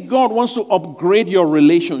 maybe God wants to upgrade your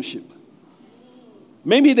relationship.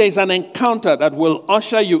 Maybe there's an encounter that will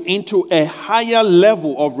usher you into a higher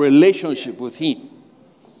level of relationship with Him.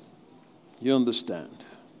 You understand?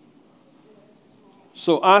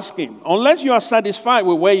 So ask Him. Unless you are satisfied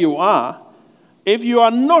with where you are, if you are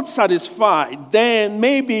not satisfied, then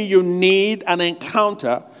maybe you need an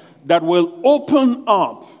encounter that will open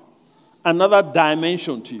up another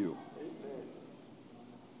dimension to you.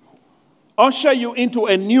 Usher you into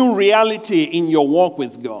a new reality in your walk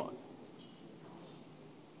with God.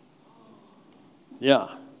 Yeah.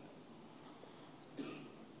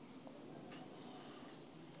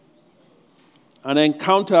 An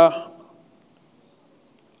encounter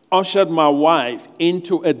ushered my wife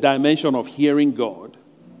into a dimension of hearing God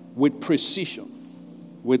with precision,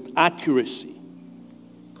 with accuracy.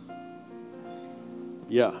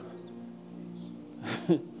 Yeah.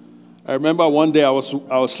 I remember one day I was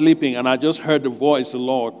sleeping and I just heard the voice of the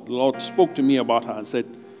Lord. The Lord spoke to me about her and said,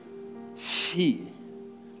 she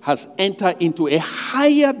has entered into a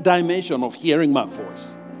higher dimension of hearing my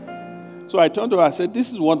voice. So I turned to her, I said,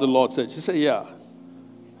 this is what the Lord said. She said, yeah,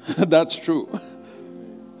 that's true.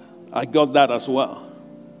 I got that as well.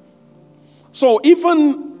 So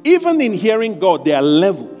even in hearing God, there are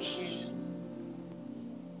levels.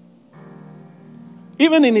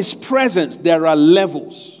 Even in His presence, there are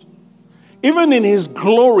levels. Even in His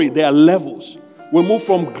glory, there are levels. We move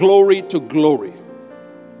from glory to glory.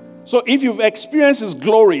 So if you've experienced His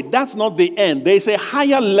glory, that's not the end. There's a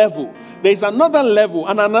higher level. There's another level,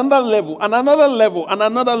 and another level, and another level, and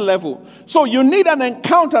another level. So you need an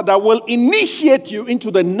encounter that will initiate you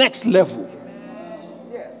into the next level.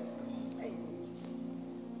 Yes.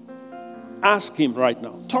 Ask Him right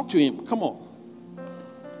now. Talk to Him. Come on.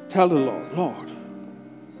 Tell the Lord, Lord,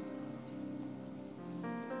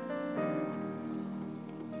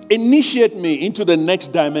 initiate me into the next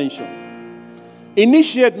dimension.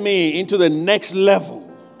 Initiate me into the next level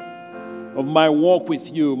of my walk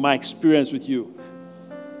with you, my experience with you.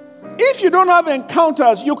 If you don't have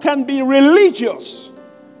encounters, you can be religious.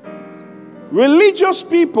 Religious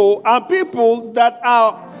people are people that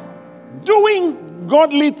are doing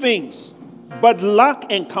godly things but lack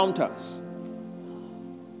encounters.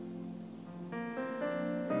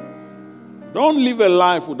 Don't live a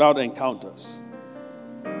life without encounters.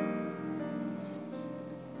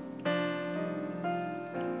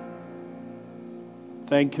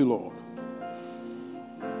 Thank you, Lord.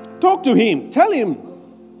 Talk to Him. Tell Him,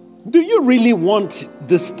 do you really want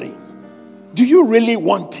this thing? Do you really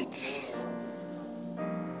want it?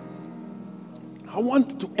 I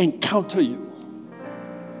want to encounter you.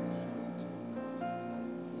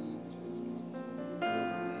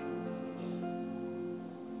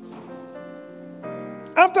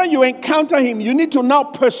 After you encounter Him, you need to now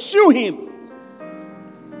pursue Him.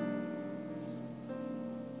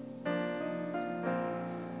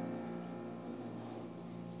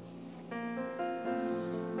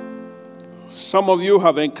 Some of you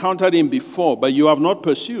have encountered Him before, but you have not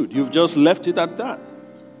pursued. You've just left it at that.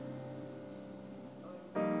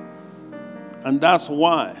 And that's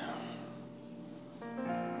why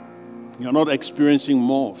you're not experiencing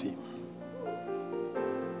more of Him.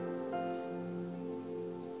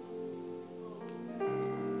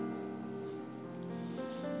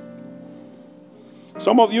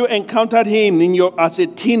 Some of you encountered Him as a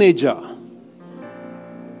teenager,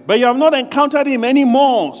 but you have not encountered Him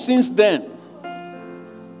anymore since then.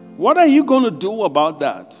 What are you going to do about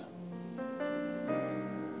that?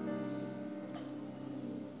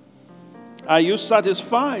 Are you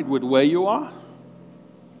satisfied with where you are?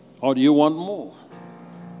 Or do you want more?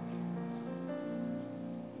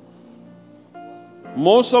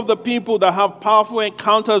 Most of the people that have powerful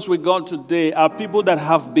encounters with God today are people that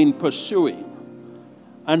have been pursuing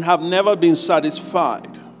and have never been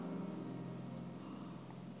satisfied.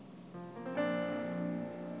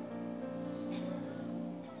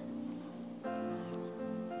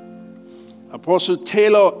 Apostle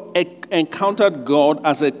Taylor encountered God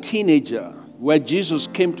as a teenager, where Jesus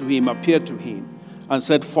came to him, appeared to him, and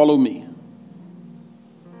said, "Follow me."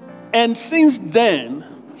 And since then,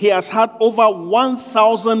 he has had over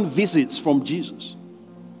 1,000 visits from Jesus.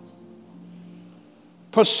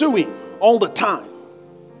 Pursuing all the time.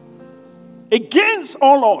 Against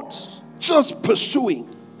all odds, just pursuing.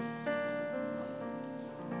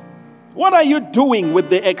 What are you doing with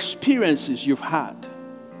the experiences you've had?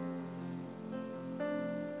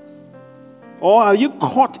 Or are you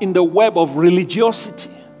caught in the web of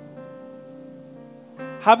religiosity?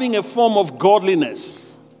 Having a form of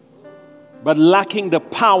godliness, but lacking the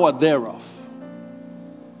power thereof.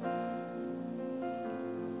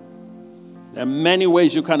 There are many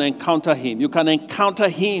ways you can encounter him. You can encounter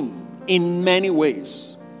him in many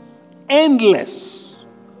ways. Endless.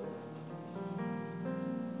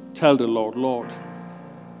 Tell the Lord, "Lord,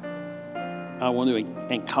 I want to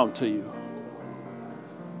encounter you.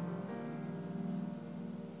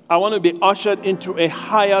 I want to be ushered into a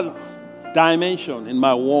higher dimension in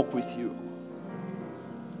my walk with you."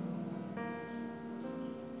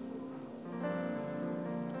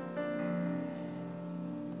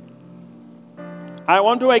 I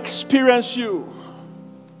want to experience you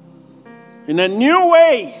in a new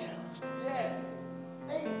way.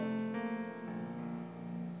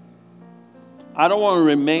 I don't want to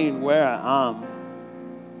remain where I am.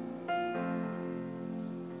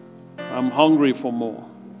 I'm hungry for more.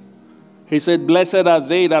 He said, "Blessed are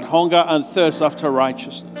they that hunger and thirst after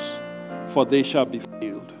righteousness, for they shall be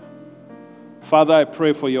filled." Father, I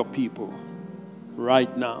pray for your people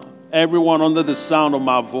right now. Everyone under the sound of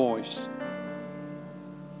my voice.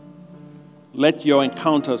 Let your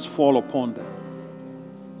encounters fall upon them.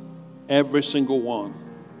 Every single one.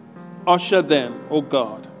 Usher them, oh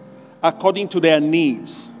God, according to their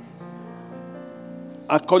needs,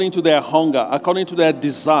 according to their hunger, according to their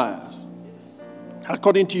desires,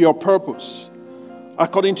 according to your purpose,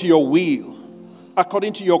 according to your will,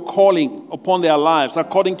 according to your calling upon their lives,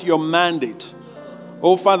 according to your mandate.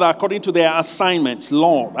 Oh Father, according to their assignments,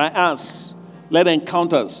 Lord, I ask, let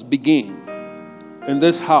encounters begin in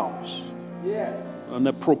this house. Yes. In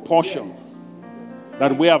a proportion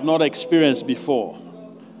that we have not experienced before.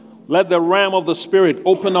 Let the realm of the Spirit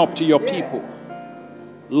open up to your people.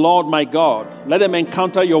 Lord my God, let them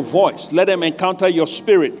encounter your voice. Let them encounter your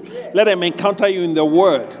Spirit. Let them encounter you in the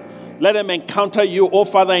Word. Let them encounter you, oh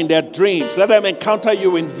Father, in their dreams. Let them encounter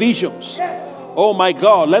you in visions. Oh my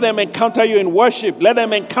God, let them encounter you in worship. Let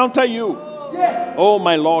them encounter you. Oh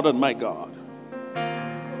my Lord and my God.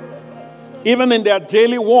 Even in their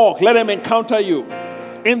daily walk, let them encounter you.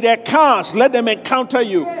 In their cars, let them encounter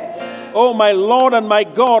you. Oh, my Lord and my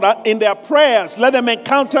God, in their prayers, let them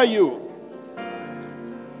encounter you.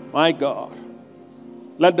 My God,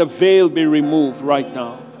 let the veil be removed right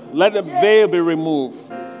now. Let the veil be removed.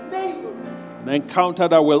 An encounter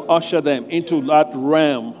that will usher them into that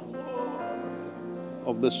realm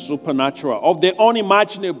of the supernatural, of the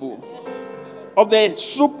unimaginable, of the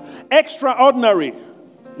extraordinary.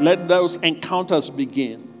 Let those encounters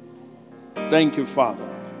begin. Thank you, Father.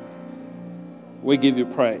 We give you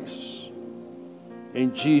praise.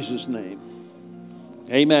 In Jesus' name.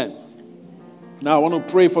 Amen. Now, I want to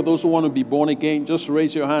pray for those who want to be born again. Just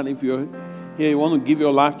raise your hand if you're here. You want to give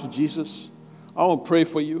your life to Jesus. I want to pray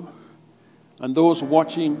for you. And those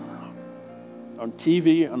watching on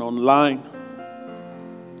TV and online,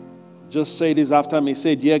 just say this after me.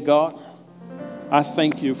 Say, "Dear God, I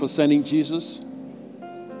thank you for sending Jesus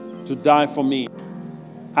to die for me.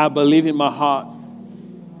 I believe in my heart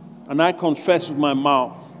and I confess with my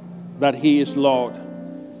mouth that he is Lord.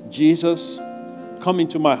 Jesus, come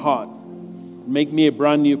into my heart. Make me a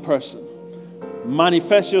brand new person.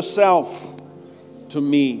 Manifest yourself to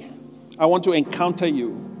me. I want to encounter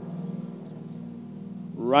you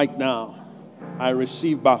right now. I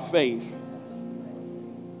receive by faith.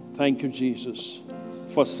 Thank you, Jesus,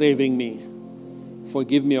 for saving me.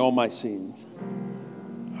 Forgive me all my sins."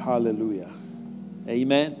 Hallelujah.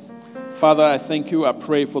 Amen. Father, I thank you. I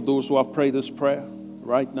pray for those who have prayed this prayer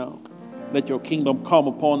right now. Let your kingdom come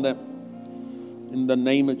upon them. In the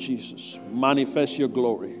name of Jesus, manifest your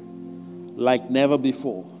glory like never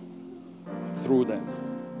before through them,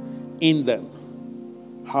 in them.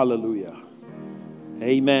 Hallelujah.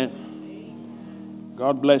 Amen.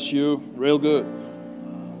 God bless you. Real good.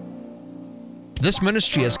 This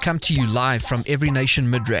ministry has come to you live from Every Nation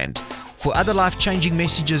Midrand. For other life-changing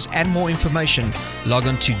messages and more information, log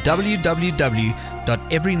on to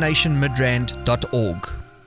www.everynationmidrand.org.